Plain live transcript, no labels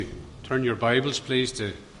Turn your Bibles, please,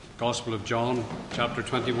 to Gospel of John, chapter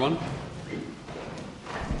 21.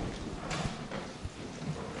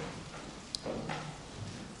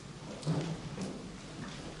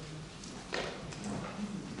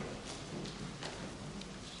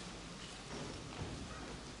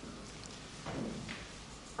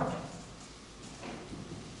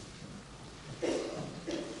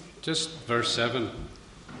 Just verse 7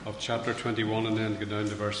 of chapter 21 and then go down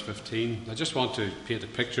to verse 15. I just want to paint a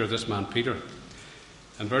picture of this man Peter.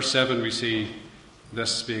 In verse 7 we see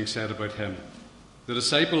this being said about him. The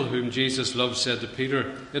disciple whom Jesus loved said to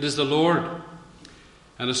Peter, "It is the Lord."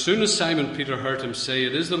 And as soon as Simon Peter heard him say,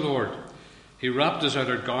 "It is the Lord," he wrapped his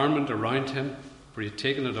outer garment around him, for he had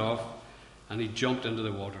taken it off, and he jumped into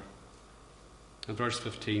the water. In verse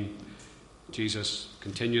 15, Jesus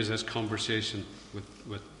continues this conversation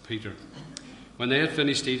with Peter. When they had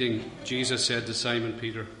finished eating, Jesus said to Simon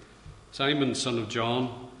Peter, "Simon, son of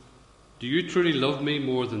John, do you truly love me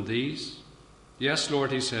more than these?" "Yes,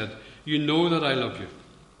 Lord," he said, "you know that I love you."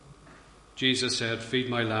 Jesus said, "Feed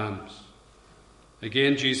my lambs."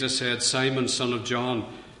 Again Jesus said, "Simon, son of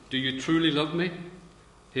John, do you truly love me?"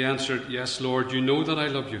 He answered, "Yes, Lord, you know that I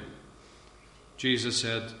love you." Jesus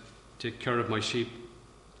said, "Take care of my sheep."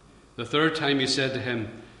 The third time he said to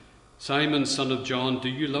him, "Simon, son of John, do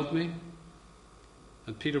you love me?"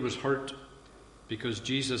 And Peter was hurt because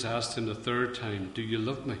Jesus asked him the third time, "Do you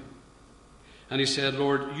love me?" And he said,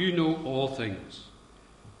 "Lord, you know all things.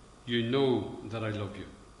 You know that I love you."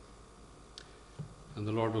 And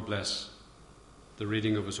the Lord will bless the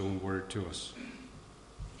reading of his own word to us.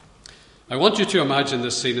 I want you to imagine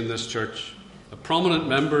this scene in this church. A prominent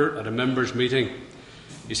member at a members' meeting.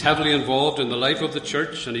 He's heavily involved in the life of the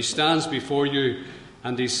church, and he stands before you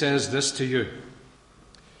and he says this to you.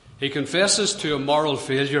 He confesses to a moral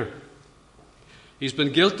failure. He's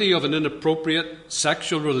been guilty of an inappropriate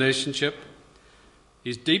sexual relationship.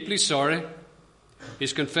 He's deeply sorry.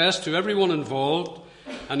 He's confessed to everyone involved,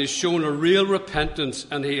 and he's shown a real repentance,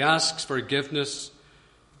 and he asks forgiveness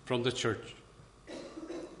from the church.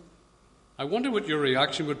 I wonder what your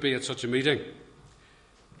reaction would be at such a meeting.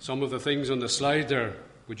 Some of the things on the slide there.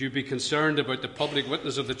 Would you be concerned about the public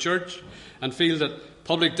witness of the church and feel that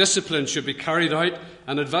public discipline should be carried out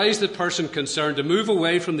and advise the person concerned to move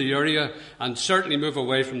away from the area and certainly move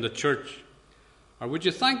away from the church? Or would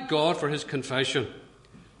you thank God for his confession,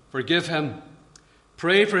 forgive him,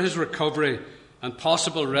 pray for his recovery and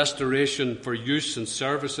possible restoration for use and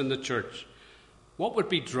service in the church? What would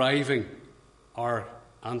be driving our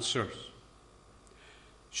answers?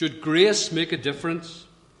 Should grace make a difference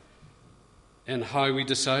in how we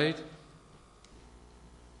decide?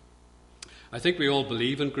 I think we all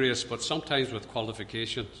believe in grace, but sometimes with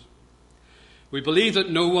qualifications. We believe that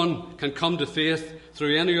no one can come to faith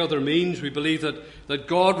through any other means. We believe that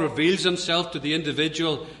God reveals himself to the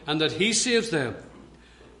individual and that he saves them.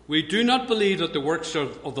 We do not believe that the works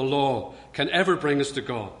of the law can ever bring us to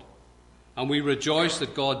God. And we rejoice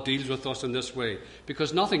that God deals with us in this way,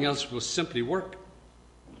 because nothing else will simply work.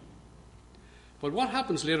 But what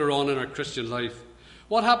happens later on in our Christian life?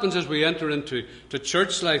 What happens as we enter into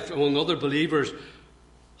church life among other believers?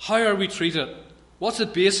 How are we treated? What's the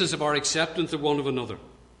basis of our acceptance of one of another?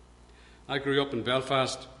 I grew up in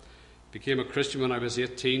Belfast, became a Christian when I was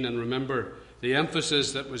 18, and remember the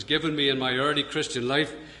emphasis that was given me in my early Christian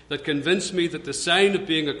life that convinced me that the sign of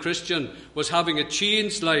being a Christian was having a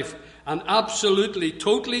changed life, an absolutely,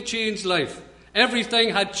 totally changed life. Everything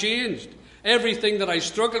had changed. Everything that I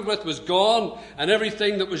struggled with was gone, and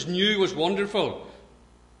everything that was new was wonderful.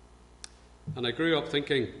 And I grew up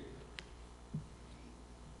thinking,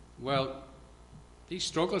 well, these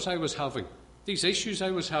struggles I was having, these issues I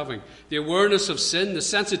was having, the awareness of sin, the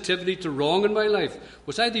sensitivity to wrong in my life,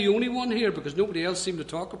 was I the only one here? Because nobody else seemed to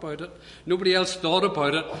talk about it. Nobody else thought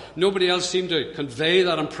about it. Nobody else seemed to convey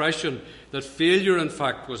that impression that failure, in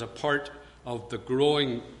fact, was a part of the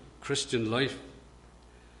growing Christian life.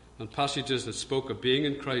 And passages that spoke of being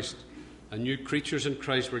in Christ and new creatures in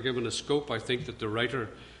Christ were given a scope, I think, that the writer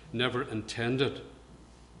never intended.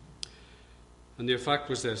 And the effect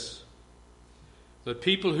was this, that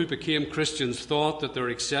people who became Christians thought that their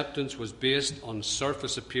acceptance was based on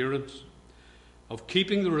surface appearance, of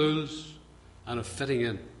keeping the rules and of fitting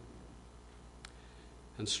in.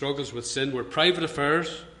 And struggles with sin were private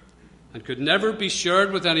affairs and could never be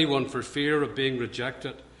shared with anyone for fear of being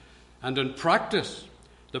rejected. And in practice,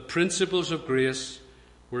 the principles of grace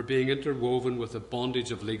were being interwoven with the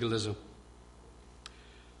bondage of legalism.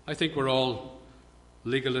 I think we're all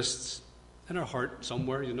legalists in our heart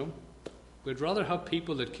somewhere, you know. We'd rather have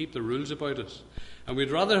people that keep the rules about us. And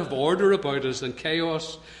we'd rather have order about us than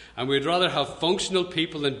chaos. And we'd rather have functional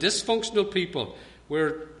people than dysfunctional people.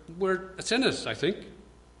 It's in us, I think.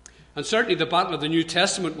 And certainly the battle of the New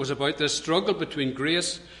Testament was about this struggle between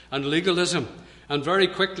grace and legalism. And very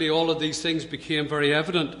quickly all of these things became very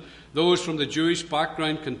evident. Those from the Jewish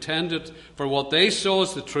background contended for what they saw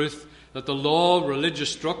as the truth, that the law, religious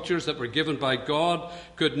structures that were given by God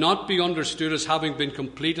could not be understood as having been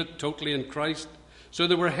completed totally in Christ. So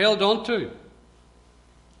they were held on to.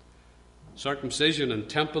 Circumcision and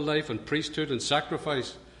temple life and priesthood and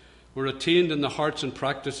sacrifice were attained in the hearts and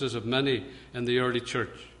practices of many in the early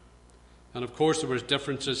church. And of course there were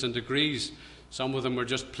differences in degrees. Some of them were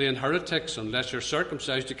just plain heretics. Unless you're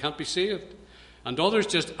circumcised, you can't be saved. And others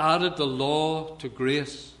just added the law to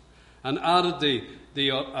grace and added the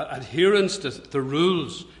adherence to the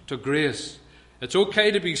rules to grace. It's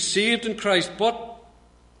okay to be saved in Christ, but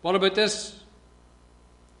what about this?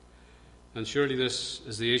 And surely this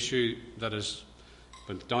is the issue that has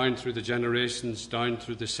been down through the generations, down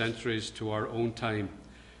through the centuries to our own time,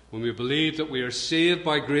 when we believe that we are saved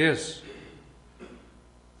by grace.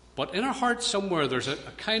 But in our hearts somewhere there's a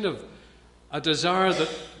kind of a desire that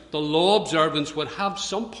the law observance would have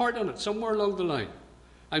some part in it, somewhere along the line.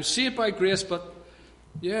 I'm saved by grace, but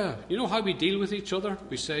yeah, you know how we deal with each other?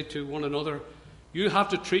 We say to one another, you have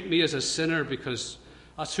to treat me as a sinner because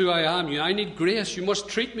that's who I am. I need grace. You must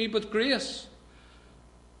treat me with grace.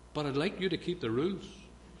 But I'd like you to keep the rules.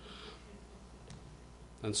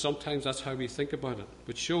 And sometimes that's how we think about it,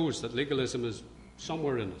 which shows that legalism is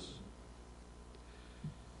somewhere in us.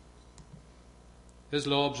 Is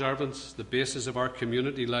law observance the basis of our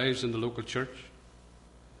community lives in the local church?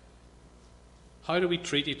 How do we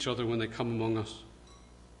treat each other when they come among us?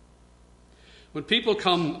 When people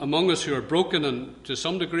come among us who are broken, and to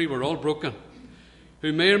some degree we're all broken,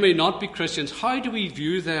 who may or may not be Christians, how do we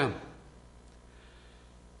view them?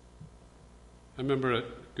 I remember a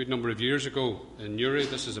good number of years ago in Newry,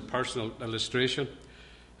 this is a personal illustration,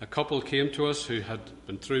 a couple came to us who had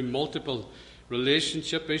been through multiple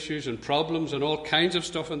relationship issues and problems and all kinds of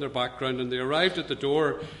stuff in their background, and they arrived at the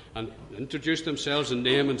door and introduced themselves in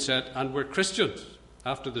name and said, and we're Christians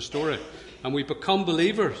after the story, and we become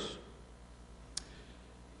believers.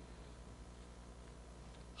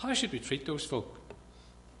 How should we treat those folk?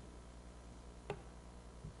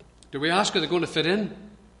 Do we ask, are they going to fit in?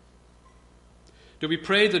 Do we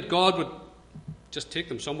pray that God would just take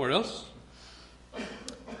them somewhere else?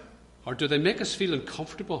 Or do they make us feel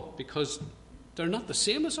uncomfortable because they're not the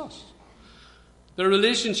same as us? Their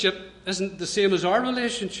relationship isn't the same as our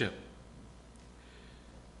relationship.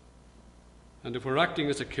 And if we're acting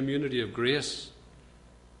as a community of grace,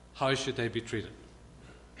 how should they be treated?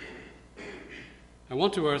 I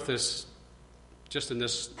want to earth this just in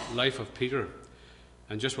this life of Peter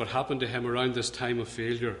and just what happened to him around this time of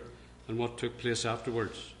failure and what took place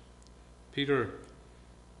afterwards. Peter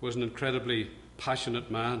was an incredibly passionate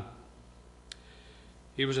man.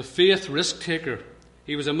 He was a faith risk-taker.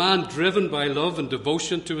 He was a man driven by love and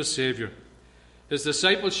devotion to his Saviour. His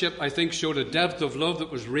discipleship, I think, showed a depth of love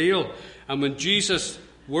that was real. And when Jesus'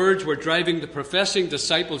 words were driving the professing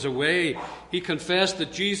disciples away, he confessed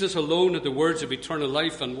that Jesus alone had the words of eternal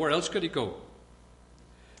life, and where else could he go?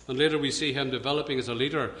 And later we see him developing as a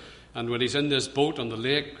leader. And when he's in this boat on the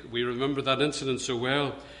lake, we remember that incident so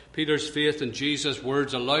well. Peter's faith in Jesus'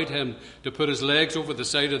 words allowed him to put his legs over the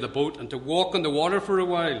side of the boat and to walk on the water for a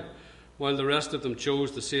while the rest of them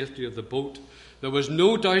chose the safety of the boat. There was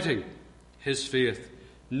no doubting his faith,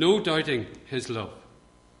 no doubting his love.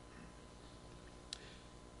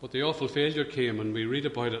 But the awful failure came, and we read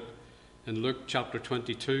about it in Luke chapter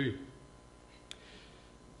 22.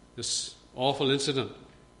 This awful incident.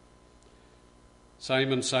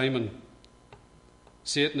 Simon, Simon,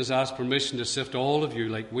 Satan has asked permission to sift all of you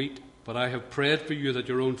like wheat, but I have prayed for you that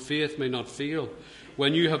your own faith may not fail.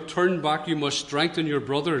 When you have turned back, you must strengthen your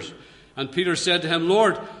brothers. And Peter said to him,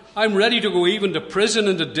 Lord, I'm ready to go even to prison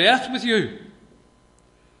and to death with you.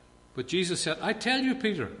 But Jesus said, I tell you,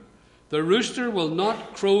 Peter, the rooster will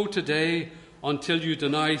not crow today until you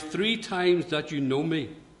deny 3 times that you know me.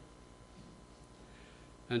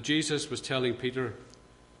 And Jesus was telling Peter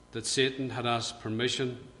that Satan had asked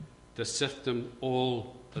permission to sift them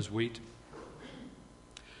all as wheat.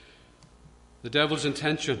 The devil's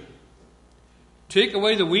intention: take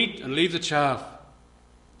away the wheat and leave the chaff.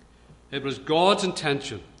 It was God's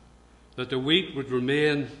intention that the wheat would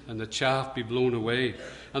remain and the chaff be blown away.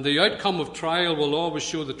 And the outcome of trial will always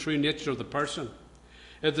show the true nature of the person.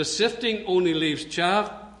 If the sifting only leaves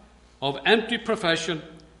chaff of empty profession,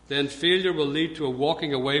 then failure will lead to a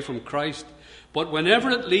walking away from Christ. But whenever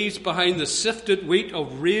it leaves behind the sifted wheat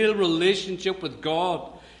of real relationship with God,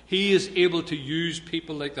 he is able to use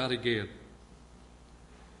people like that again.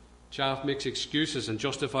 Chaff makes excuses and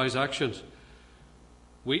justifies actions.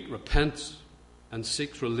 Wheat repents and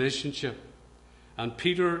seeks relationship. And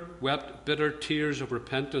Peter wept bitter tears of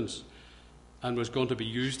repentance and was going to be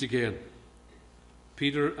used again.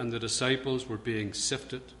 Peter and the disciples were being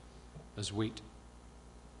sifted as wheat.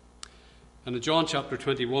 And in John chapter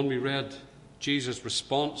 21 we read Jesus'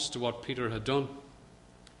 response to what Peter had done.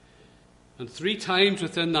 And 3 times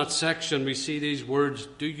within that section we see these words,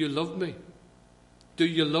 "Do you love me? Do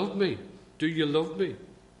you love me? Do you love me?"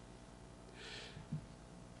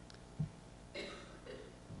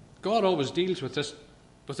 God always deals with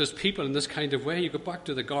his people in this kind of way. You go back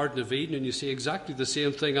to the Garden of Eden and you see exactly the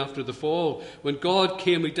same thing after the fall. When God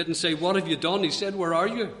came, he didn't say, "What have you done?" He said, "Where are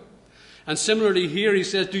you?" And similarly here, he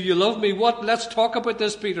says, "Do you love me?" What? Let's talk about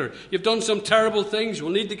this, Peter. You've done some terrible things.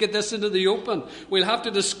 We'll need to get this into the open. We'll have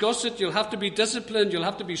to discuss it. You'll have to be disciplined. You'll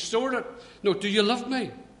have to be sorted. No, do you love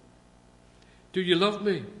me? Do you love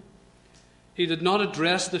me? He did not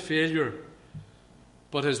address the failure,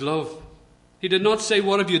 but his love. He did not say,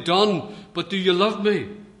 "What have you done?" but "Do you love me?"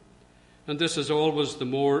 And this is always the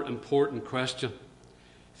more important question.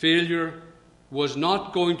 Failure was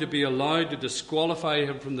not going to be allowed to disqualify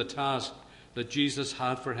him from the task that Jesus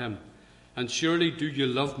had for him. And surely, "Do you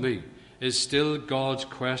love me?" is still God's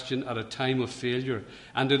question at a time of failure.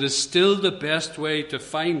 And it is still the best way to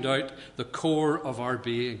find out the core of our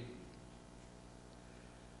being.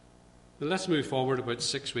 Now let's move forward about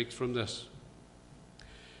 6 weeks from this.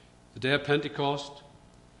 The day of Pentecost,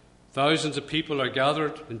 thousands of people are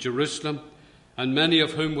gathered in Jerusalem, and many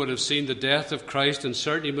of whom would have seen the death of Christ and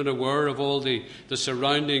certainly been aware of all the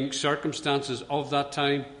surrounding circumstances of that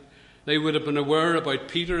time. They would have been aware about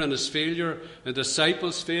Peter and his failure, the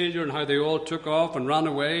disciples' failure, and how they all took off and ran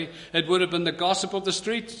away. It would have been the gossip of the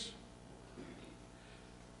streets.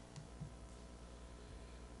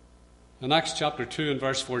 In Acts chapter 2 and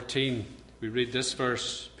verse 14, we read this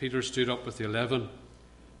verse. Peter stood up with the 11,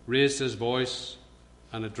 raised his voice,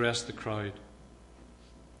 and addressed the crowd.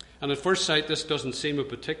 And at first sight, this doesn't seem a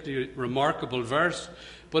particularly remarkable verse,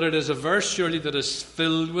 but it is a verse surely that is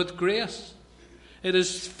filled with grace. It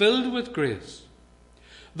is filled with grace.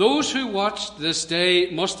 Those who watched this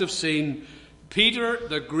day must have seen Peter,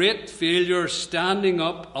 the great failure, standing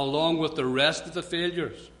up along with the rest of the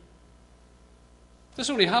failures. This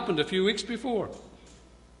only happened a few weeks before.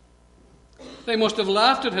 They must have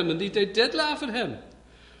laughed at him. Indeed, they did laugh at him.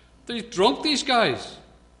 They've drunk, these guys.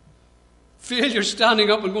 Failure standing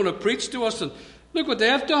up and going to preach to us, and look what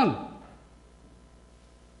they've done.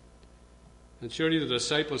 And surely the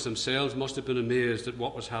disciples themselves must have been amazed at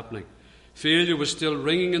what was happening. Failure was still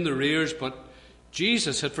ringing in their ears, but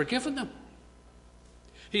Jesus had forgiven them.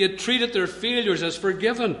 He had treated their failures as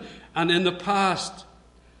forgiven and in the past.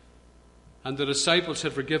 And the disciples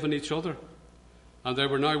had forgiven each other. And they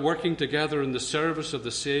were now working together in the service of the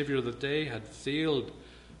Saviour that they had failed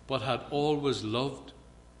but had always loved.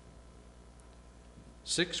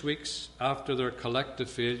 6 weeks after their collective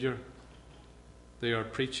failure, they are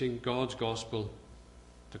preaching God's gospel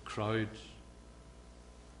to crowds.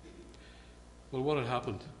 Well, what had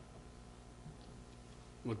happened?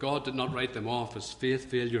 Well, God did not write them off as faith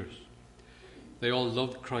failures. They all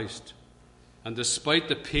loved Christ. And despite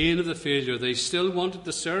the pain of the failure, they still wanted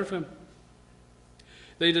to serve him.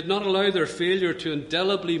 They did not allow their failure to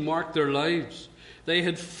indelibly mark their lives. They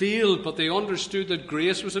had failed, but they understood that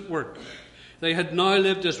grace was at work. They had now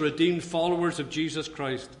lived as redeemed followers of Jesus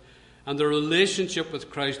Christ, and their relationship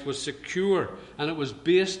with Christ was secure, and it was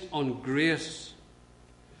based on grace.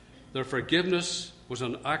 Their forgiveness was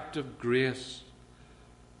an act of grace,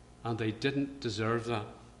 and they didn't deserve that.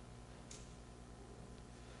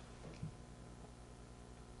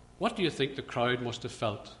 What do you think the crowd must have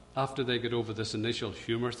felt after they got over this initial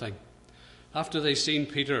humour thing? After they seen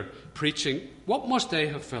Peter preaching, what must they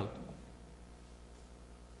have felt?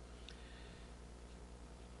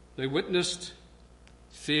 They witnessed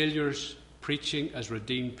failures preaching as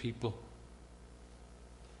redeemed people,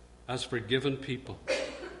 as forgiven people.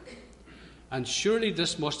 And surely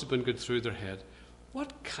this must have been good through their head.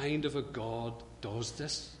 What kind of a God does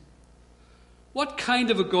this? What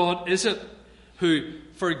kind of a God is it who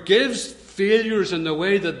forgives failures in the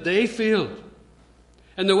way that they failed,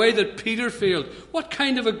 in the way that Peter failed? What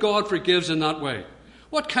kind of a God forgives in that way?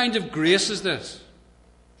 What kind of grace is this?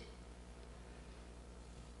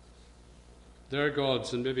 Their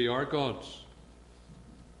gods and maybe our gods.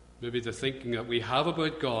 Maybe the thinking that we have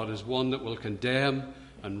about God is one that will condemn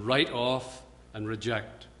and write off and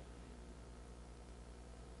reject.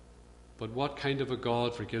 But what kind of a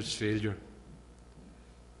God forgives failure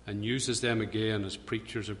and uses them again as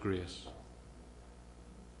preachers of grace?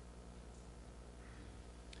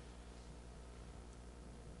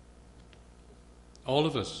 All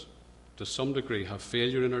of us, to some degree, have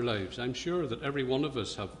failure in our lives. I'm sure that every one of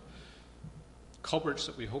us have cupboards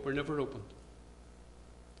that we hope are never opened.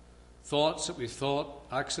 Thoughts that we thought,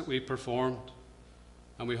 acts that we performed,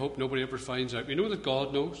 and we hope nobody ever finds out. We know that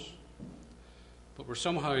God knows, but we're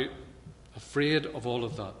somehow afraid of all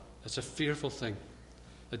of that. It's a fearful thing.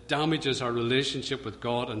 It damages our relationship with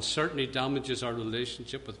God and certainly damages our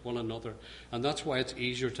relationship with one another. And that's why it's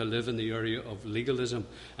easier to live in the area of legalism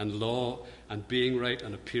and law and being right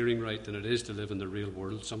and appearing right than it is to live in the real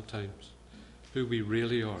world sometimes, who we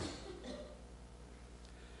really are.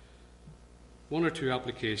 One or two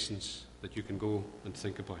applications that you can go and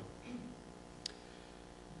think about.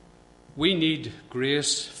 We need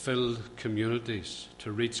grace-filled communities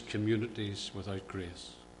to reach communities without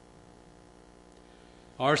grace.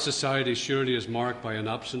 Our society surely is marked by an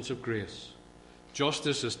absence of grace.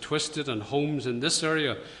 Justice is twisted, and homes in this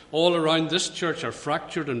area, all around this church, are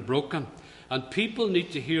fractured and broken. And people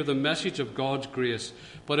need to hear the message of God's grace.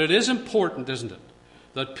 But it is important, isn't it,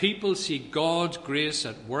 that people see God's grace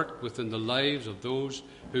at work within the lives of those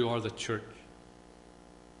who are the church.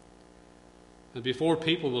 And before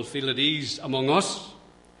people will feel at ease among us,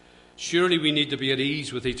 surely we need to be at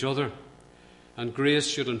ease with each other. And grace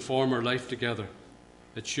should inform our life together.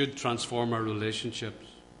 It should transform our relationships.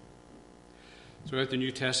 Throughout the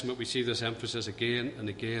New Testament, we see this emphasis again and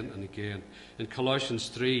again and again. In Colossians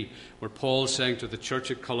 3, where Paul's saying to the church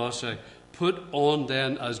at Colossae, "Put on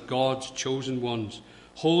then as God's chosen ones,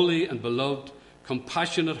 holy and beloved,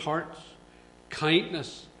 compassionate hearts,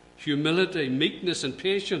 kindness, humility, meekness, and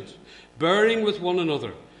patience, bearing with one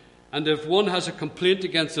another. And if one has a complaint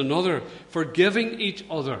against another, forgiving each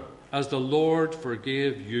other, as the Lord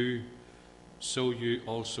forgave you, so you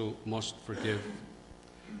also must forgive."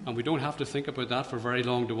 And we don't have to think about that for very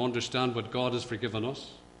long to understand what God has forgiven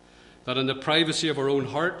us. That in the privacy of our own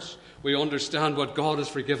hearts, we understand what God has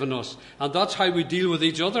forgiven us. And that's how we deal with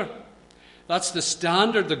each other. That's the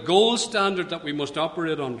standard, the gold standard that we must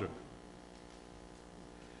operate under.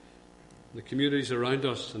 The communities around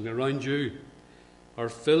us and around you are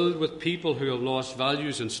filled with people who have lost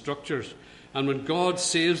values and structures. And when God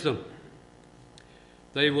saves them,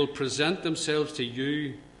 they will present themselves to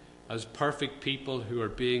you as perfect people who are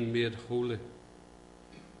being made holy.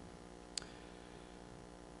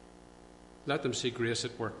 Let them see grace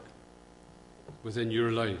at work within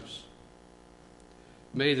your lives.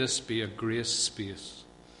 May this be a grace space,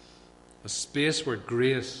 a space where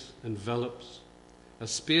grace envelops, a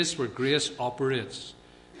space where grace operates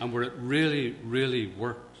and where it really, really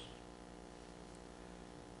works.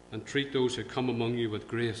 And treat those who come among you with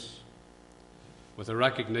grace, with a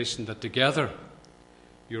recognition that together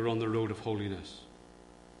you're on the road of holiness.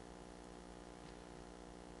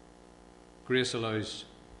 Grace allows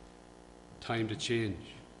time to change.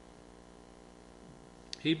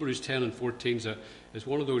 Hebrews 10 and 14 is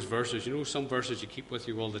one of those verses. You know, some verses you keep with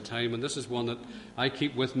you all the time, and this is one that I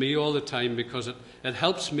keep with me all the time because it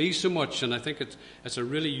helps me so much, and I think it's a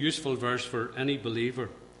really useful verse for any believer.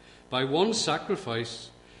 By one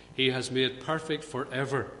sacrifice he has made perfect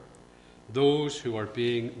forever those who are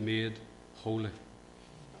being made holy.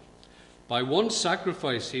 By one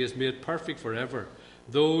sacrifice he has made perfect forever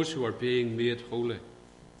those who are being made holy.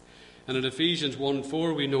 And in Ephesians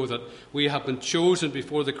 1:4 we know that we have been chosen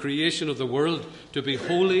before the creation of the world to be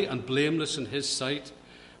holy and blameless in his sight.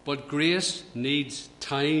 But grace needs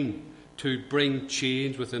time to bring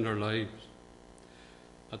change within our lives.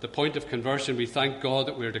 At the point of conversion, we thank God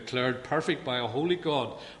that we are declared perfect by a holy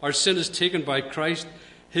God. Our sin is taken by Christ,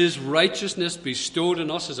 his righteousness bestowed on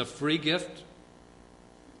us as a free gift.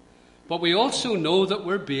 But we also know that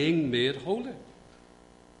we're being made holy.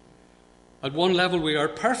 At one level we are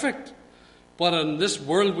perfect, but in this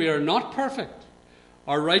world we are not perfect.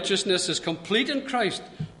 Our righteousness is complete in Christ,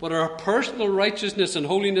 but our personal righteousness and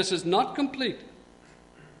holiness is not complete.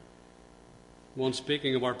 One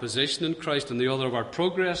speaking of our position in Christ and the other of our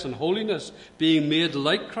progress and holiness, being made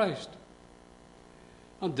like Christ.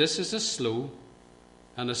 And this is a slow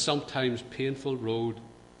and a sometimes painful road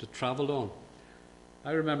to travel on.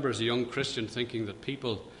 I remember as a young Christian thinking that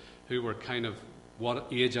people who were kind of what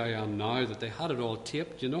age I am now, that they had it all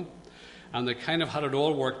taped, you know, and they kind of had it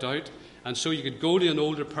all worked out. And so you could go to an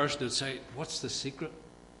older person and say, "What's the secret?"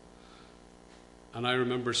 And I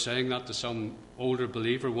remember saying that to some older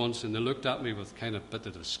believer once, and they looked at me with kind of a bit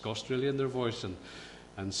of disgust really in their voice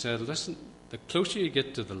and said, "Listen, the closer you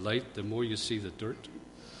get to the light, the more you see the dirt."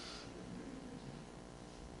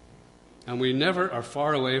 And we never are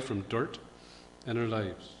far away from dirt in our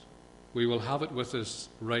lives. We will have it with us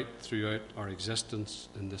right throughout our existence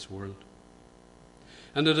in this world.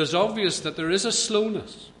 And it is obvious that there is a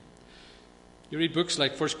slowness. You read books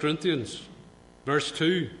like 1 Corinthians, verse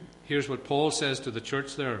 2. Here's what Paul says to the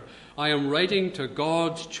church there. I am writing to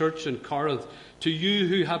God's church in Corinth, to you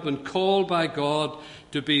who have been called by God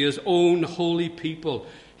to be his own holy people.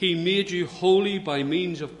 He made you holy by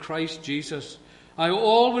means of Christ Jesus. I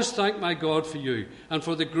always thank my God for you and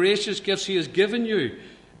for the gracious gifts he has given you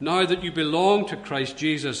now that you belong to Christ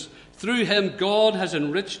Jesus. Through him, God has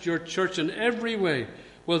enriched your church in every way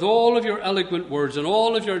with all of your eloquent words and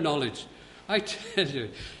all of your knowledge. I tell you,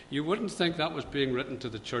 you wouldn't think that was being written to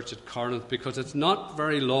the church at Corinth, because it's not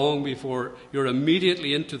very long before you're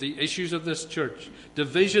immediately into the issues of this church.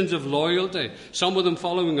 Divisions of loyalty, some of them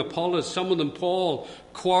following Apollos, some of them Paul,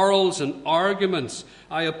 quarrels and arguments.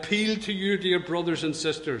 I appeal to you, dear brothers and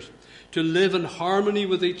sisters, to live in harmony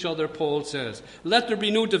with each other, Paul says. Let there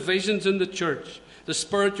be no divisions in the church. The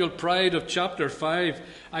spiritual pride of chapter 5.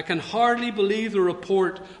 I can hardly believe the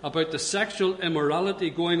report about the sexual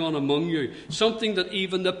immorality going on among you, something that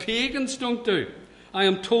even the pagans don't do. I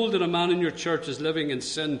am told that a man in your church is living in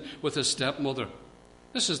sin with his stepmother.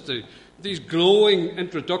 This is these glowing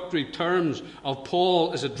introductory terms of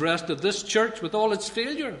Paul is addressed to this church with all its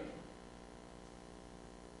failure.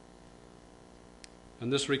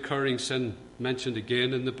 And this recurring sin mentioned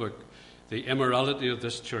again in the book, the immorality of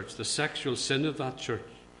this church, the sexual sin of that church,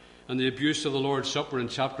 and the abuse of the Lord's Supper in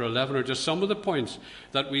chapter 11 are just some of the points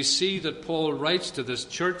that we see that Paul writes to this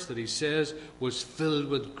church that he says was filled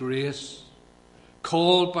with grace,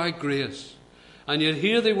 called by grace. And yet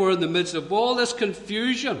here they were in the midst of all this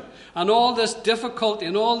confusion and all this difficulty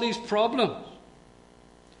and all these problems.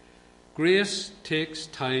 Grace takes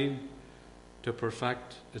time to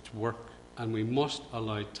perfect its work, and we must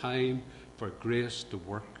allow time for grace to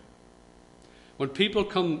work. When people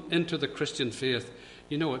come into the Christian faith,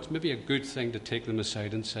 you know, it's maybe a good thing to take them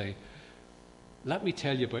aside and say, let me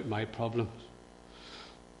tell you about my problems.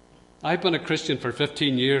 I've been a Christian for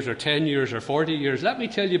 15 years or 10 years or 40 years. Let me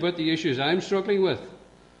tell you about the issues I'm struggling with.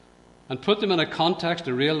 And put them in a context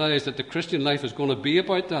to realize that the Christian life is going to be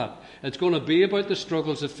about that. It's going to be about the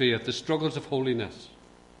struggles of faith, the struggles of holiness.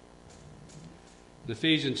 In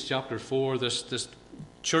Ephesians chapter 4, this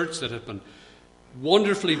church that had been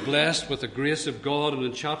wonderfully blessed with the grace of God, and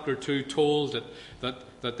in chapter 2 told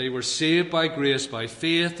that they were saved by grace, by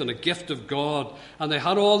faith and a gift of God, and they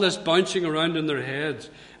had all this bouncing around in their heads.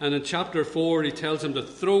 And in chapter 4 he tells them to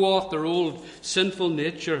throw off their old sinful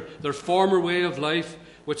nature, their former way of life,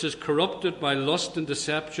 which is corrupted by lust and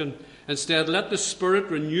deception. Instead, let the Spirit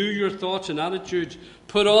renew your thoughts and attitudes.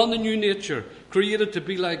 Put on the new nature, created to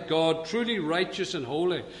be like God, truly righteous and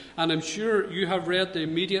holy. And I'm sure you have read the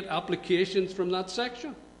immediate applications from that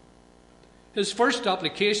section. His first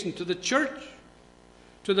application to the church,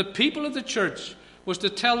 to the people of the church, was to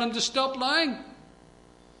tell them to stop lying.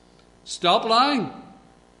 Stop lying.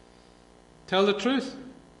 Tell the truth.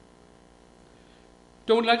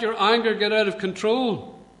 Don't let your anger get out of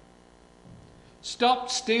control. Stop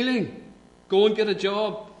stealing. Go and get a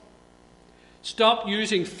job. Stop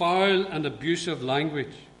using foul and abusive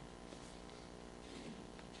language.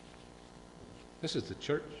 This is the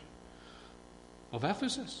church of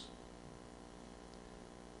Ephesus.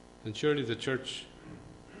 And surely the church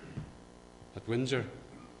at Windsor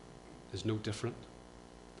is no different.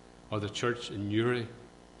 Or the church in Newry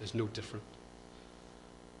is no different.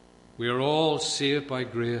 We are all saved by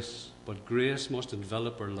grace, but grace must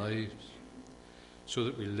envelop our lives so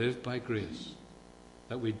that we live by grace,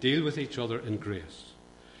 that we deal with each other in grace,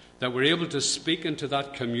 that we're able to speak into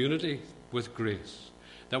that community with grace,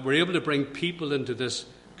 that we're able to bring people into this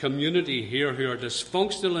community here who are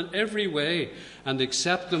dysfunctional in every way and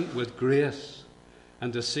accept them with grace,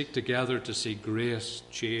 and to seek together to see grace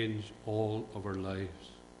change all of our lives.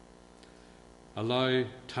 Allow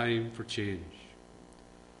time for change,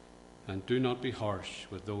 and do not be harsh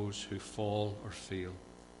with those who fall or fail.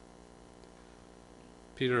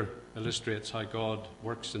 Peter illustrates how God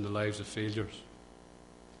works in the lives of failures.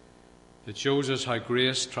 It shows us how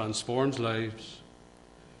grace transforms lives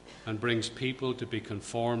and brings people to be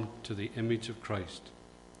conformed to the image of Christ.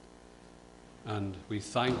 And we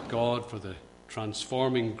thank God for the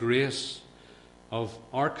transforming grace of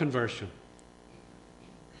our conversion.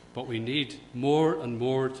 But we need more and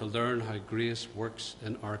more to learn how grace works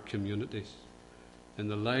in our communities, in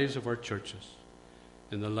the lives of our churches,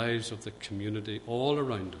 in the lives of the community all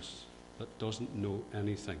around us that doesn't know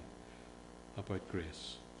anything about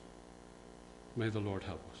grace. May the Lord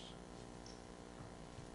help us.